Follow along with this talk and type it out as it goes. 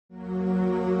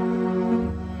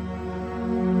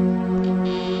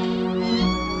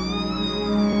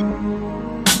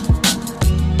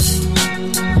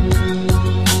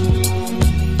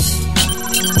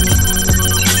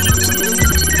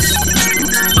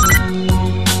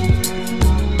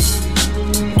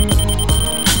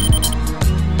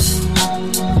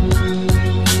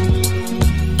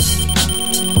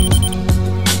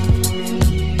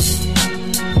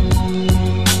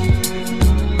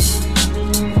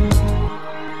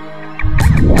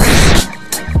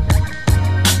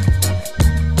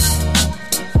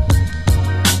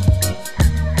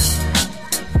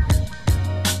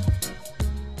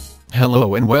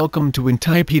welcome to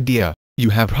intypedia. You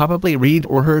have probably read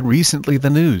or heard recently the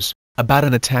news about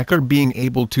an attacker being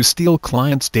able to steal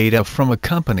clients' data from a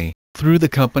company through the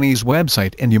company's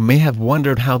website, and you may have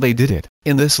wondered how they did it.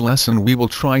 In this lesson we will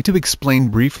try to explain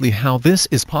briefly how this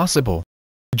is possible.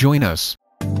 Join us.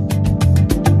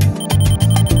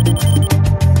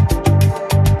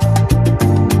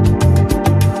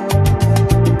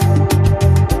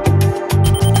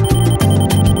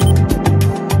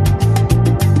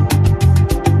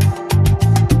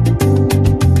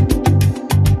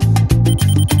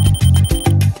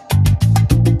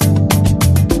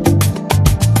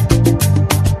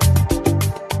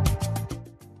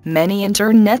 Many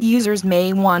internet users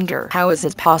may wonder, how is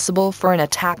it possible for an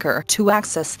attacker to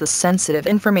access the sensitive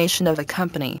information of a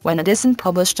company when it isn't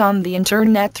published on the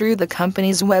internet through the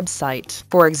company's website?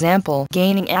 For example,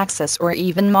 gaining access or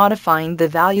even modifying the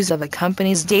values of a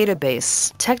company's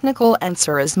database. Technical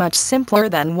answer is much simpler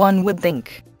than one would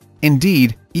think.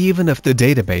 Indeed, even if the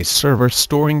database server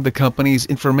storing the company's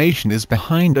information is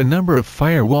behind a number of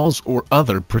firewalls or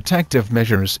other protective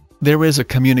measures, there is a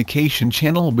communication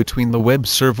channel between the web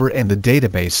server and the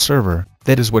database server.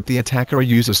 That is what the attacker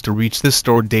uses to reach the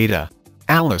stored data.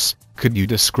 Alice, could you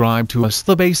describe to us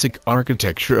the basic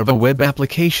architecture of a web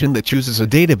application that uses a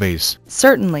database?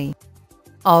 Certainly.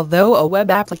 Although a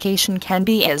web application can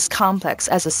be as complex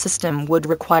as a system would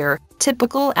require,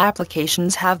 typical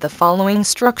applications have the following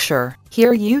structure.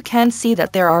 Here you can see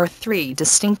that there are 3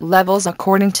 distinct levels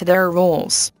according to their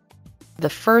roles. The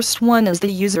first one is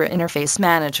the user interface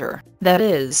manager, that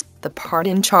is, the part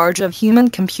in charge of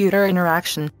human-computer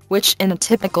interaction, which in a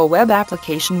typical web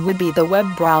application would be the web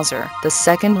browser. The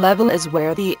second level is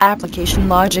where the application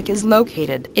logic is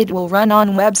located. It will run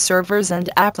on web servers and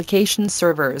application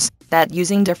servers that,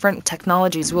 using different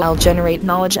technologies, will generate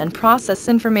knowledge and process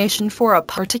information for a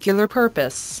particular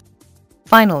purpose.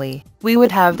 Finally, we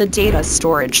would have the data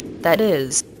storage, that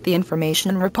is, the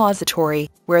information repository,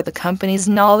 where the company's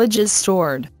knowledge is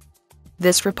stored.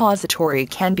 This repository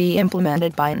can be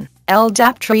implemented by an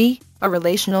LDAP tree, a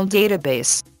relational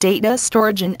database, data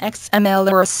storage in XML,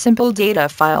 or a simple data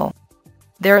file.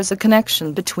 There is a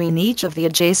connection between each of the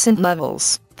adjacent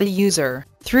levels. The user,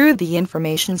 through the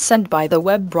information sent by the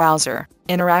web browser,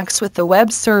 interacts with the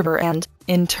web server and,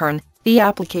 in turn, the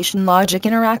application logic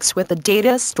interacts with the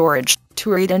data storage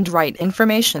to read and write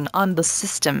information on the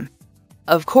system.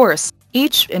 Of course,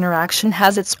 each interaction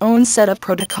has its own set of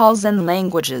protocols and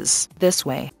languages. This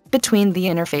way, between the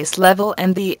interface level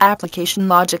and the application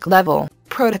logic level,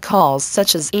 protocols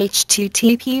such as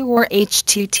HTTP or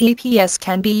HTTPS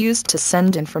can be used to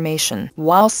send information,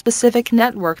 while specific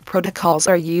network protocols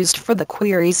are used for the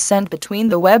queries sent between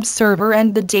the web server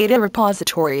and the data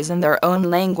repositories in their own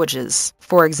languages.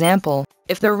 For example,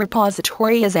 if the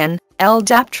repository is an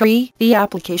LDAP tree, the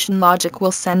application logic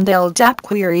will send LDAP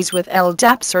queries with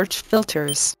LDAP search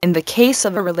filters. In the case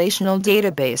of a relational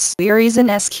database, queries in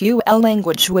SQL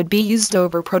language would be used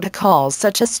over protocols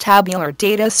such as Tabular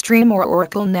Data Stream or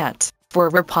OracleNet. For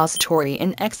a repository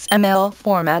in XML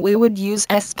format, we would use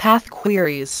SPath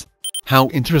queries. How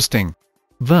interesting!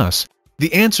 Thus,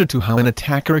 the answer to how an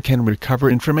attacker can recover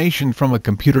information from a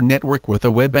computer network with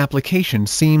a web application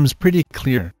seems pretty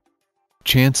clear.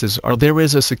 Chances are there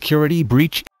is a security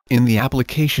breach in the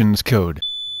application's code.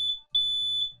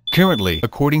 Currently,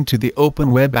 according to the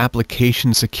Open Web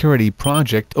Application Security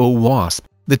Project OWASP,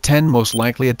 the 10 most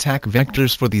likely attack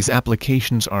vectors for these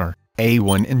applications are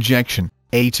A1 injection,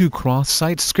 A2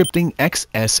 cross-site scripting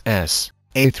XSS,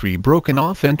 A3 broken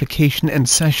authentication and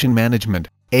session management,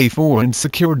 A4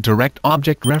 insecure direct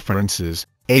object references,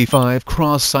 A5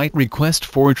 cross-site request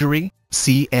forgery,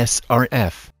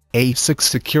 CSRF, A6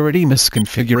 security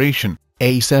misconfiguration,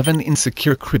 A7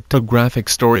 insecure cryptographic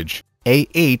storage,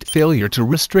 A8 failure to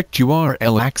restrict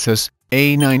URL access,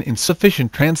 A9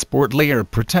 insufficient transport layer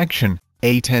protection,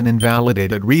 A10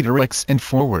 invalidated redirects and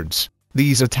forwards.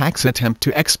 These attacks attempt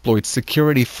to exploit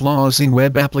security flaws in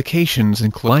web applications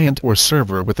and client or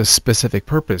server with a specific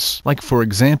purpose, like for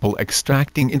example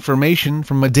extracting information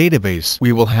from a database.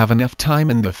 We will have enough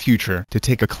time in the future to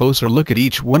take a closer look at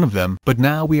each one of them, but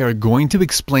now we are going to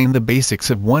explain the basics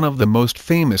of one of the most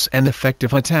famous and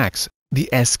effective attacks, the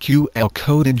SQL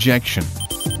code injection.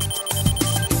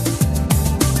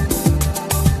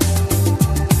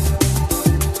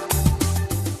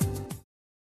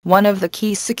 One of the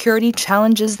key security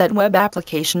challenges that web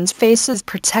applications face is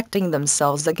protecting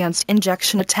themselves against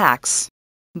injection attacks.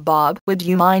 Bob, would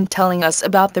you mind telling us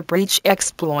about the breach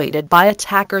exploited by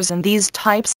attackers and these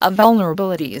types of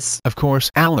vulnerabilities? Of course,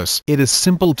 Alice. It is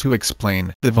simple to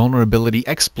explain. The vulnerability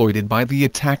exploited by the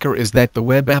attacker is that the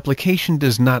web application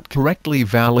does not correctly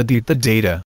validate the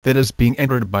data. that is being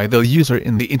entered by the user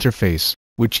in the interface,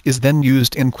 which is then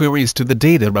used in queries to the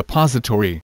data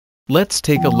repository. Let's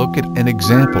take a look at an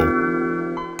example.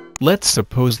 Let's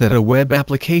suppose that a web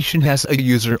application has a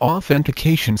user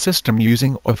authentication system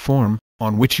using a form,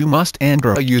 on which you must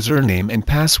enter a username and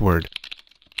password.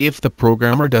 If the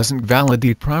programmer doesn't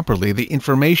validate properly the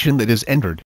information that is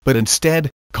entered, but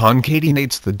instead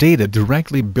concatenates the data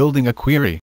directly building a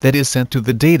query that is sent to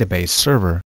the database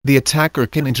server, the attacker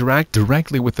can interact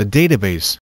directly with the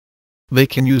database. They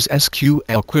can use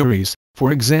SQL queries,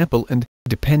 for example, and,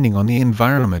 depending on the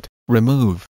environment,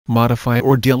 remove, modify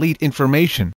or delete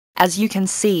information. As you can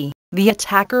see, the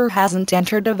attacker hasn't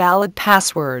entered a valid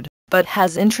password, but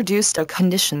has introduced a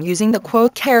condition using the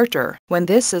quote character. When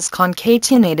this is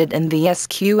concatenated in the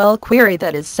SQL query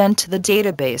that is sent to the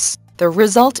database, the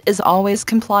result is always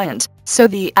compliant, so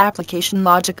the application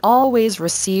logic always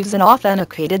receives an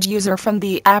authenticated user from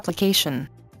the application.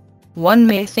 One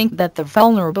may think that the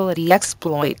vulnerability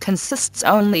exploit consists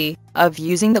only of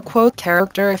using the quote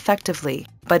character effectively,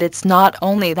 but it's not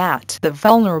only that. The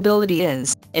vulnerability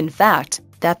is, in fact,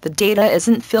 that the data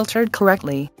isn't filtered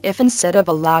correctly. If instead of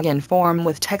a login form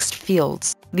with text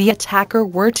fields, the attacker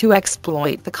were to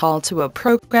exploit the call to a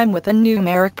program with a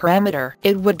numeric parameter,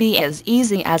 it would be as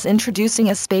easy as introducing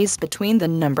a space between the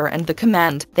number and the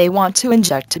command they want to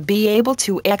inject to be able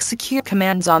to execute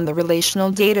commands on the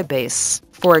relational database.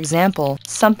 For example,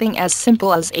 something as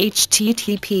simple as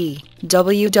http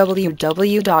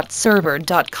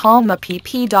www.server.com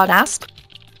app.asp.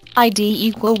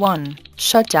 ID = 1.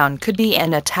 Shutdown could be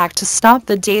an attack to stop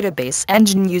the database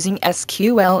engine using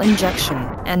SQL injection,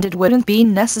 and it wouldn't be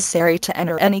necessary to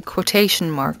enter any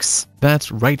quotation marks. That's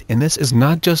right, and this is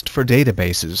not just for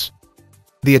databases.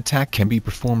 The attack can be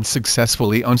performed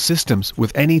successfully on systems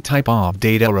with any type of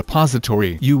data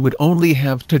repository. You would only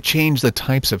have to change the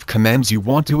types of commands you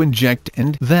want to inject,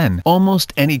 and then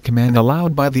almost any command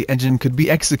allowed by the engine could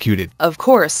be executed. Of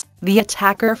course, the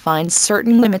attacker finds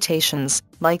certain limitations,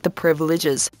 like the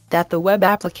privileges that the web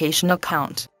application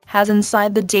account has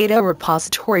inside the data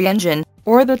repository engine,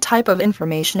 or the type of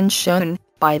information shown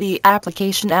by the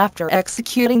application after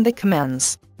executing the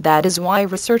commands. That is why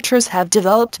researchers have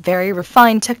developed very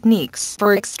refined techniques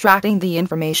for extracting the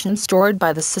information stored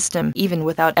by the system even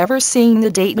without ever seeing the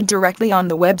data directly on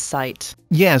the website.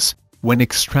 Yes, when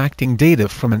extracting data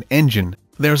from an engine,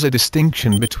 there's a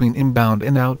distinction between inbound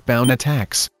and outbound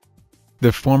attacks.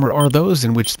 The former are those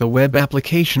in which the web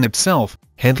application itself,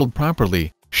 handled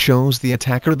properly, shows the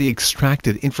attacker the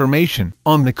extracted information.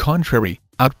 On the contrary,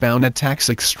 outbound attacks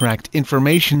extract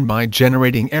information by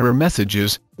generating error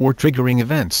messages or triggering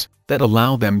events that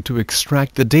allow them to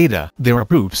extract the data. There are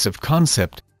proofs of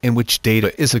concept in which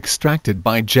data is extracted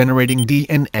by generating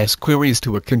DNS queries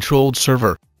to a controlled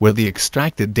server, where the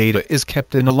extracted data is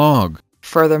kept in a log.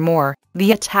 Furthermore,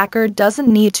 the attacker doesn't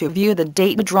need to view the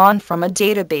data drawn from a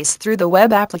database through the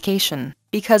web application,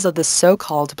 because of the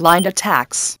so-called blind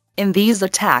attacks. In these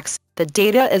attacks, the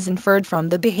data is inferred from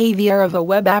the behavior of a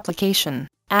web application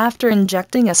after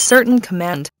injecting a certain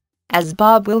command, as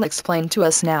Bob will explain to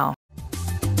us now.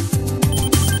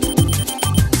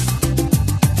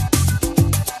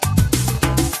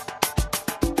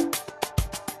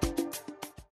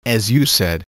 As you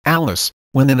said, Alice,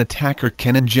 when an attacker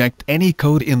can inject any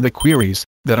code in the queries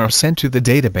that are sent to the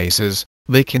databases,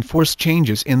 they can force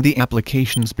changes in the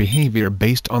application's behavior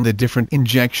based on the different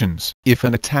injections. If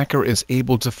an attacker is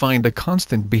able to find a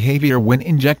constant behavior when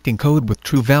injecting code with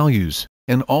true values,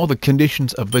 and all the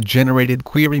conditions of the generated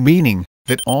query, meaning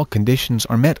that all conditions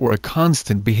are met, or a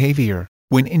constant behavior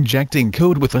when injecting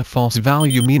code with a false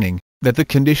value, meaning that the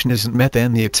condition isn't met,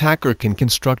 then the attacker can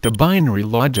construct a binary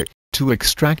logic to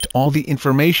extract all the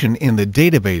information in the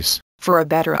database. For a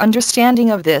better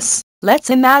understanding of this, let's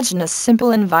imagine a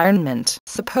simple environment.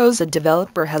 Suppose a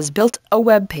developer has built a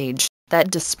web page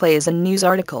that displays a news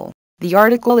article. The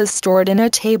article is stored in a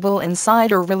table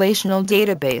inside a relational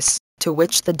database, to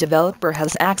which the developer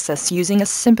has access using a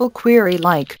simple query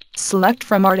like select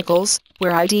from articles,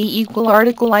 where ID =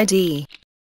 article ID.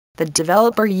 The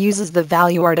developer uses the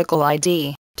value article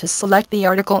ID to select the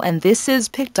article, and this is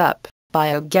picked up by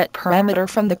a get parameter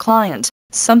from the client,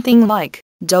 something like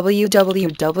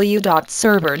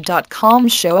www.server.com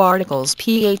show articles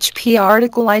php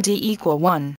article ID =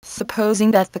 1.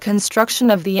 Supposing that the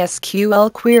construction of the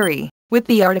SQL query with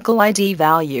the article ID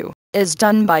value is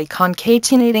done by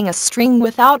concatenating a string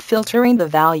without filtering the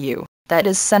value that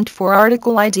is sent for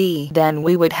article ID, then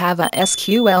we would have a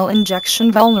SQL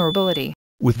injection vulnerability.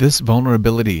 With this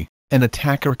vulnerability, an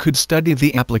attacker could study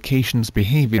the application's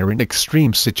behavior in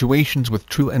extreme situations with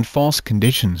true and false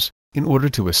conditions, in order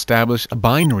to establish a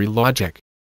binary logic.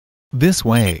 This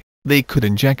way, they could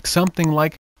inject something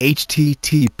like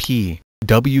http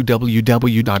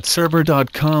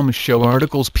www.server.com show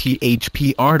articles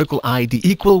php article id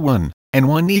equal 1 and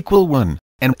 1 equal 1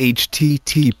 and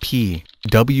http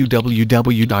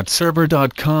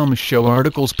www.server.com show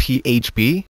articles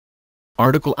php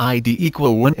article id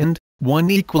equal 1 and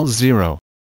 1 equals 0.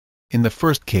 In the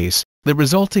first case, the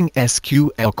resulting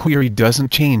SQL query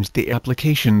doesn't change the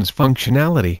application's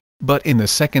functionality, but in the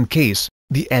second case,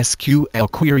 the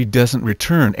SQL query doesn't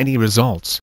return any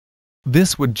results.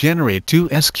 This would generate two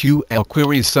SQL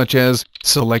queries such as,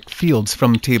 select fields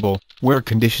from table, where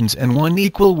conditions and 1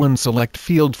 equal 1 select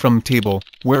field from table,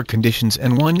 where conditions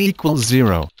and 1 equals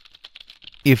 0.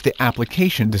 If the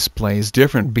application displays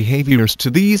different behaviors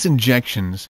to these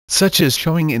injections, such as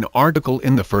showing an article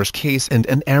in the first case and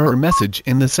an error message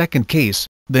in the second case,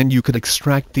 then you could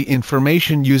extract the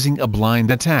information using a blind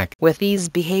attack. With these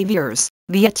behaviors,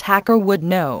 the attacker would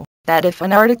know that if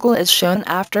an article is shown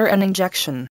after an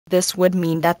injection, this would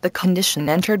mean that the condition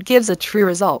entered gives a true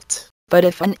result. But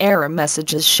if an error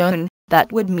message is shown,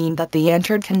 that would mean that the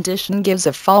entered condition gives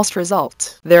a false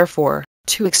result. Therefore,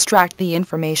 to extract the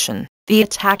information, the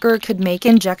attacker could make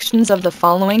injections of the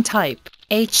following type: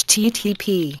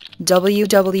 http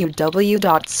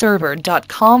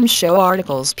www.server.com show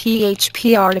articles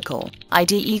php article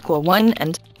id equal 1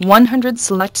 and 100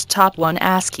 select top 1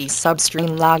 ASCII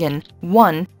substring login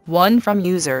 1 from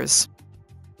users.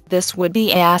 This would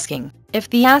be asking if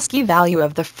the ASCII value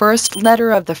of the first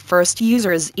letter of the first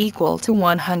user is equal to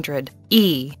 100,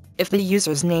 if the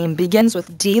user's name begins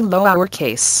with D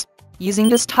lowercase. Using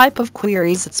this type of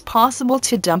queries, it's possible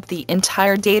to dump the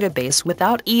entire database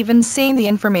without even seeing the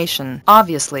information.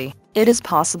 Obviously, it is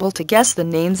possible to guess the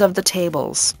names of the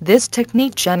tables. This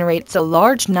technique generates a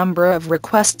large number of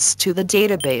requests to the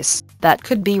database that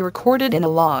could be recorded in a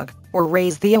log, or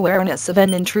raise the awareness of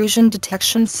an intrusion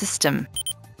detection system.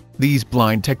 These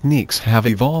blind techniques have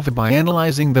evolved by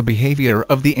analyzing the behavior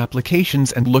of the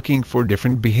applications and looking for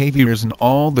different behaviors in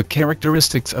all the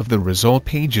characteristics of the result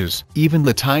pages. Even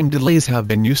the time delays have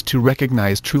been used to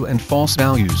recognize true and false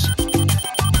values.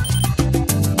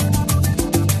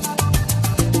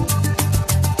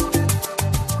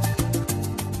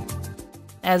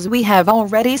 As we have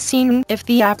already seen, if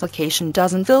the application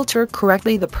doesn't filter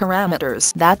correctly the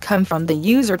parameters that come from the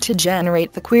user to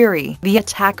generate the query, the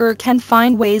attacker can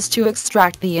find ways to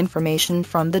extract the information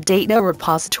from the data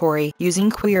repository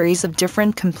using queries of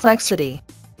different complexity.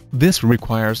 This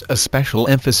requires a special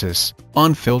emphasis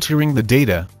on filtering the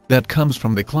data that comes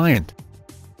from the client.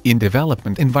 In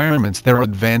development environments, there are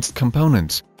advanced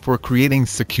components for creating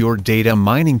secure data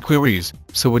mining queries,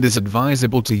 so it is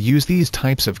advisable to use these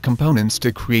types of components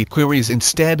to create queries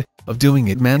instead of doing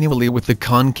it manually with the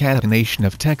concatenation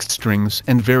of text strings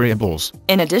and variables.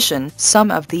 In addition,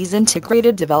 some of these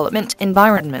integrated development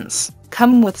environments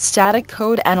come with static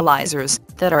code analyzers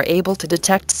that are able to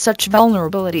detect such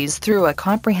vulnerabilities through a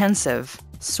comprehensive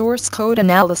source code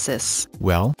analysis.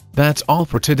 Well, that's all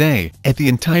for today. At the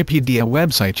Intypedia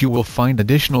website you will find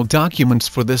additional documents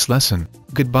for this lesson.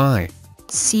 Goodbye.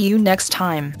 See you next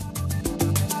time.